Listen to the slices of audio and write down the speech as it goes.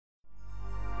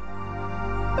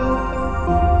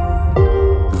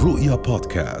رؤيا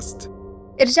بودكاست.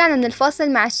 رجعنا من الفاصل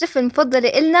مع الشيف المفضلة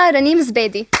إلنا رنيم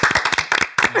زبيدي.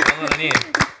 رنيم.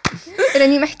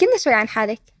 رنيم احكي لنا شوي عن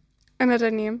حالك. أنا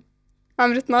رنيم،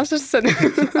 عمري 12 سنة.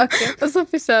 أوكي.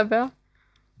 بصفي سابع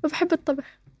وبحب الطبخ.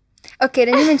 أوكي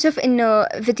رنيم، نشوف إنه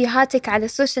فيديوهاتك على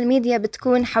السوشيال ميديا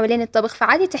بتكون حوالين الطبخ،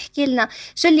 فعادي تحكي لنا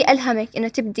شو اللي ألهمك إنه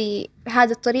تبدي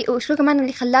هذا الطريق، وشو كمان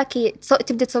اللي خلاكي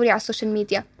تبدي تصوري على السوشيال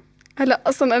ميديا؟ هلا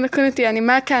أصلا أنا كنت يعني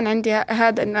ما كان عندي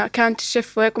هذا إنه كانت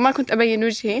الشيف وهيك، وما كنت أبين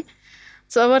وجهي.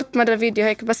 صورت مرة فيديو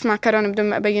هيك بس مع كرون بدون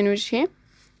ما أبين وجهي،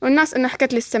 والناس إنه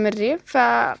حكت لي استمري،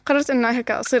 فقررت إنه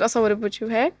هيك أصير أصور بوجهي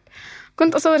وهيك.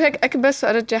 كنت أصور هيك أكبس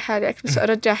وأرجع حالي، أكبس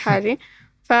وأرجع حالي.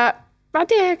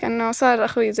 فبعديها هيك إنه صار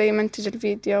أخوي زي منتج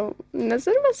الفيديو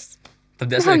ونزل بس. طب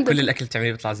بدي أسألك، كل الأكل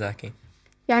بتعمليه بيطلع زاكي؟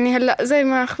 يعني هلا زي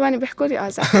ما اخواني بيحكوا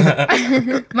لي زاكي.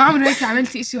 ما عمره هيك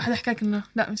عملتي إشي وحدا حكاك إنه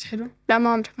لا مش حلو؟ لا ما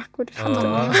عمري بحكوا لي الحمد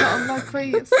لله. ما شاء الله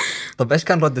كويس. طب إيش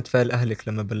كان ردة فعل أهلك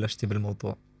لما بلشتي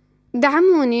بالموضوع؟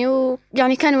 دعموني،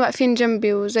 ويعني كانوا واقفين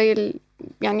جنبي وزي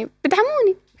يعني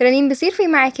بدعموني. رنيم، بصير في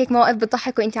معك هيك مواقف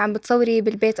بتضحك وإنتي عم بتصوري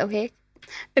بالبيت أو هيك؟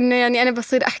 إنه يعني أنا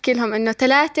بصير أحكي لهم إنه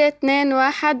 3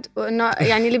 2 1، وإنه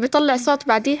يعني اللي بيطلع صوت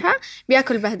بعديها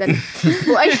بياكل بهدل.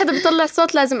 وأي حدا بيطلع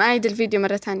صوت لازم أعيد الفيديو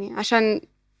مرة تانية عشان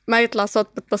ما يطلع صوت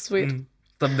بالتصوير.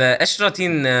 طب إيش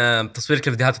روتين تصويرك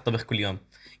لفيديوهات الطبخ كل يوم؟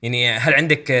 يعني هل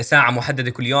عندك ساعة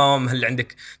محددة كل يوم؟ هل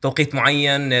عندك توقيت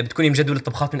معين؟ بتكوني مجدول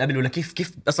الطبخات من قبل، ولا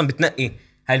كيف أصلا بتنقي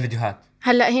هاي الفيديوهات؟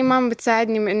 هلا هي ماما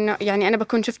بتساعدني من إنه يعني أنا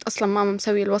بكون شفت أصلا ماما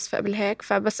مسوي الوصفة قبل هيك،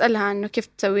 فبسألها إنه كيف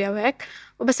تسويها وهيك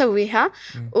وبسويها.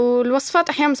 والوصفات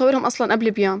أحيانا بصورهم أصلا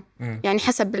قبل بيوم، يعني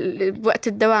حسب وقت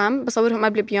الدوام بصورهم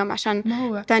قبل بيوم عشان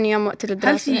تاني يوم وقت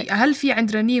الدراسة. هل في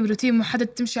عند رنيم روتين محدد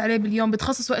تمشي عليه باليوم؟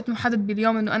 بتخصص وقت محدد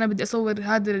باليوم إنه أنا بدي أصور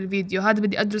هذا الفيديو، هذا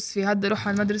بدي أدرس فيه، هذا أروح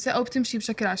على المدرسة، أو بتمشي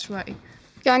بشكل عشوائي؟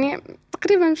 يعني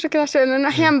تقريبا بشكل عشوائي، لأنه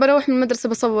أحيانا بروح من المدرسة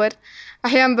بصور،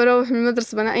 أحيانا بروح من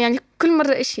المدرسة يعني كل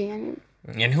مرة إشي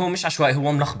يعني هو مش عشوائي،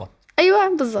 هو ملخبط.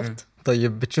 أيوة بالضبط.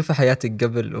 طيب بتشوفي حياتك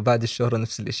قبل وبعد الشهرة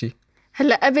نفس الإشي؟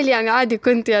 هلا قبل يعني عادي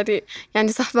كنت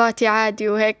يعني صحباتي عادي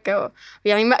وهيك،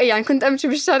 يعني ما يعني كنت أمشي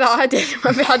بالشارع عادي، يعني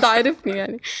ما في حدا عارفني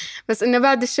يعني. بس إنه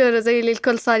بعد الشهرة زي اللي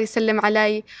الكل صار يسلم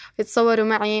علي يتصوروا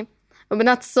معي،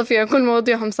 وبنات الصف يعني كل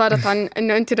مواضيعهم صارت عن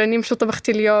إنه أنت رنيم شو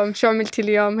طبختي اليوم، شو عملتي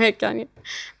اليوم هيك يعني.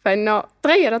 فإنه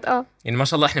تغيرت. يعني ما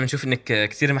شاء الله إحنا بنشوف إنك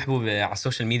كثير محبوبة على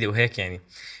السوشيال ميديا وهيك يعني.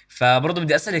 فبرضه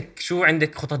بدي أسألك، شو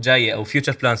عندك خطط جاية أو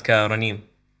future plans كرنيم؟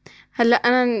 هلا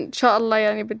أنا إن شاء الله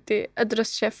يعني بدي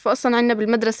أدرس شيف، وأصلا عنا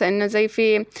بالمدرسة إنه زي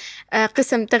في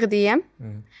قسم تغذية،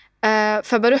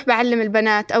 فبروح بعلم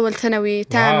البنات أول ثانوي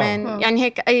تامن، يعني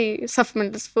هيك أي صف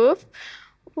من الصفوف.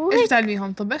 إيش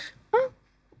بتعلميهم؟ طبخ؟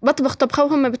 بطبخ طبخة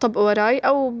وهم بيطبقوا وراي،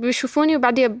 أو بيشوفوني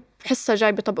وبعديها بحصة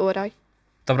جاي بيطبقوا وراي.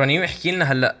 طب رنيم، احكي لنا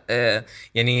هلا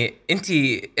يعني انت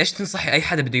ايش تنصحي اي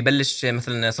حدا بده يبلش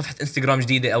مثلا صفحه انستغرام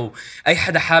جديده، او اي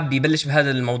حدا حاب يبلش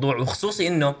بهذا الموضوع، وخصوصي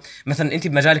انه مثلا انت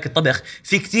بمجالك الطبخ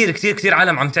في كتير كتير كتير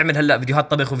عالم عم تعمل هلا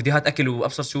فيديوهات طبخ وفيديوهات اكل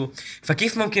وابصر شو،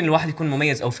 فكيف ممكن الواحد يكون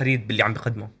مميز او فريد باللي عم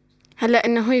بيقدمه؟ هلا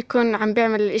انه هو يكون عم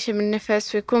بيعمل الاشي من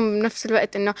نفس، ويكون بنفس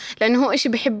الوقت انه لانه هو اشي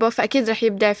بحبه فاكيد رح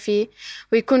يبدع فيه،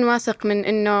 ويكون واثق من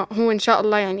انه هو ان شاء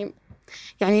الله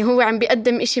يعني هو عم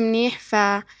بيقدم اشي منيح، ف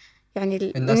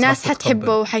يعني الناس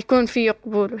حتحبه وحيكون فيه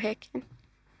قبول وهيك يعني.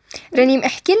 رنيم،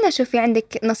 احكي لنا شو في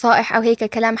عندك نصائح أو هيك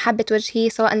كلام حابة توجهيه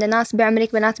سواء لناس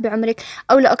بعمرك، بنات بعمرك،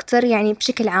 أو لأكتر يعني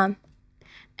بشكل عام.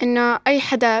 إنه أي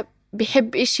حدا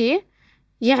بيحب إشي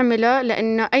يعمله،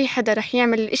 لأنه أي حدا رح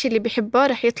يعمل الإشي اللي بيحبه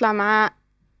رح يطلع معاه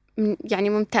يعني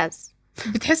ممتاز.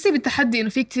 بتحسي بالتحدي إنه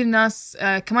في كتير ناس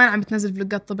كمان عم بتنزل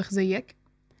فلوجات طبخ زيك؟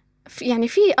 يعني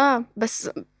في بس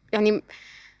يعني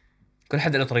كل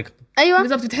حد له طريقته. أيوة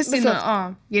بالضبط. بتحسي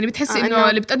إنه يعني بتحسي إنه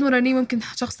اللي بتقدمه رنيم ممكن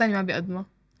شخص تاني ما بيقدمه؟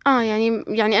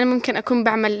 يعني أنا ممكن أكون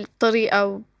بعمل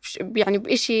طريقة يعني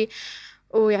بإشي،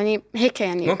 ويعني هيك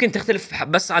يعني ممكن تختلف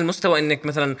بس على المستوى انك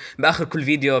مثلا باخر كل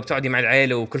فيديو بتقعدي مع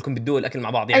العيله وكلكم بتدوقوا الاكل مع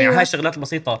بعض، يعني هاي الشغلات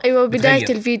البسيطه.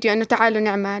 بدايه الفيديو انه تعالوا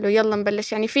نعمل ويلا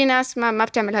نبلش. يعني في ناس ما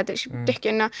بتعمل هذا الشيء، بتحكي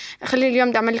انه خليني اليوم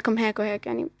بدي اعمل لكم هيك وهيك.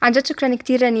 يعني عن جد شكرا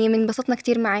كتير رنيم، انبسطنا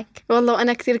كتير معك. والله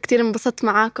وانا كتير انبسطت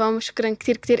معاكم، وشكرا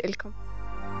كتير لكم.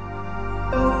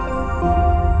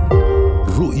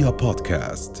 رؤيا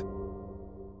بودكاست.